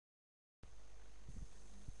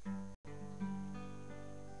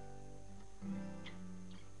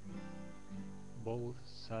Both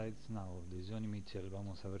Sides Now de Joni Mitchell.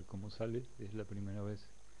 Vamos a ver cómo sale. Es la primera vez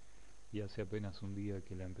y hace apenas un día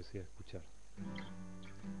que la empecé a escuchar.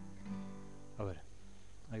 A ver,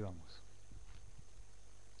 ahí vamos.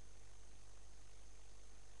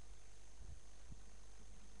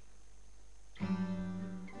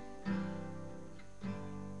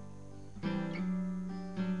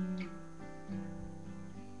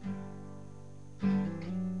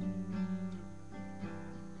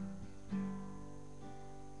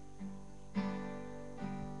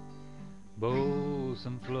 Bows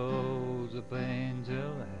and flows of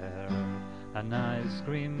angel hair, and ice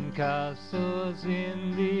cream castles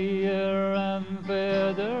in the air, and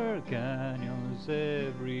feather canyons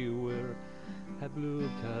everywhere. I've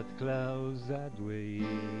looked at clouds that way,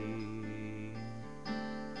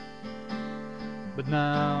 but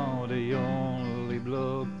now they only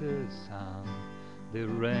block the sun. The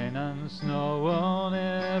rain and snow on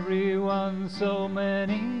everyone. So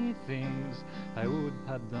many things I would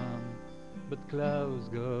have done, but clouds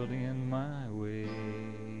got in my way.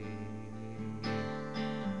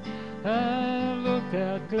 I've looked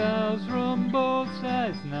at clouds from both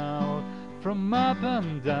sides now, from up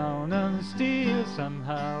and down, and still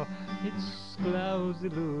somehow it's clouds'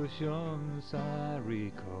 illusions I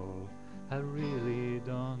recall. I really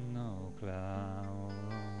don't know clouds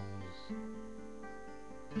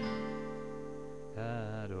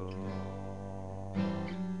at all.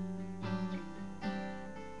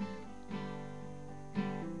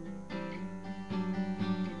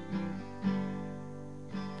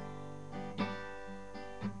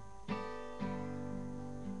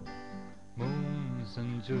 Moons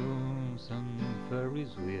and Junes and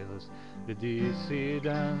ferris wheels, the dizzy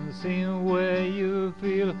dancing way you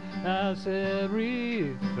feel as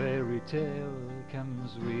every fairy tale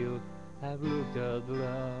comes real. I've looked at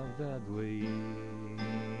love that way,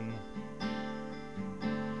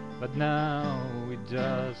 but now it's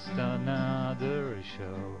just another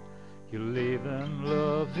show. You live and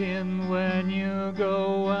love in when you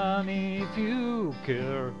go, and if you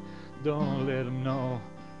care, don't let them know.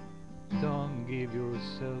 Don't give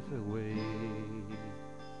yourself away.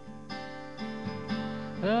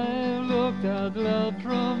 I've looked at love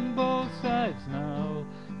from both sides now,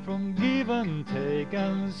 from give and take,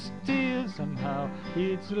 and still somehow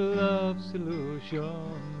it's love's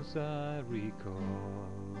illusions I recall.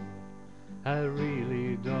 I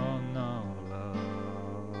really don't know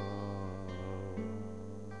love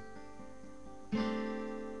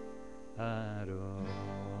at all.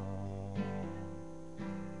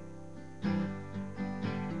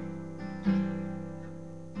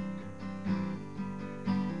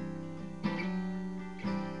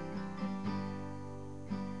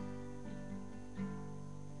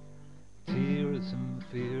 And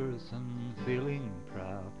fears and feeling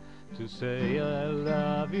proud to say I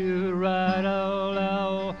love you right out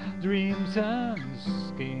loud. Dreams and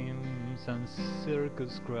schemes and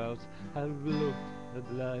circus crowds, I've looked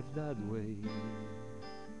at life that way,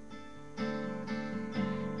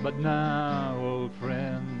 but now old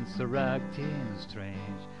friends are acting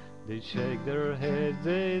strange. They shake their heads,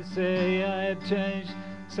 they say I've changed.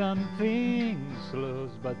 Something's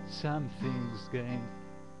lost but something's gained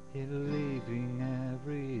in living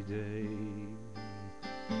every day.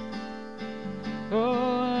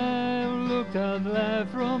 Oh, I've looked at life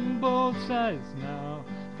from both sides now,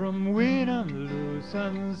 from win and lose,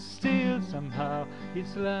 and still somehow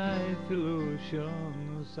it's life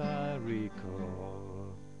illusions I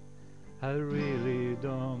recall. I really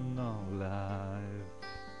don't know life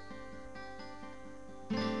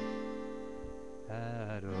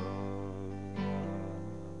at all.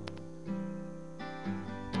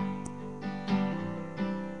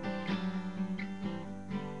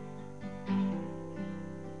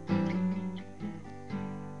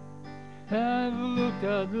 I've looked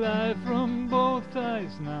at life from both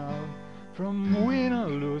sides now, from win or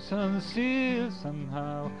lose, and still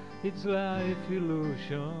somehow it's life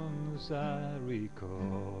illusions I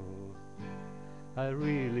recall. I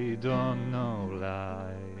really don't know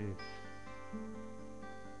life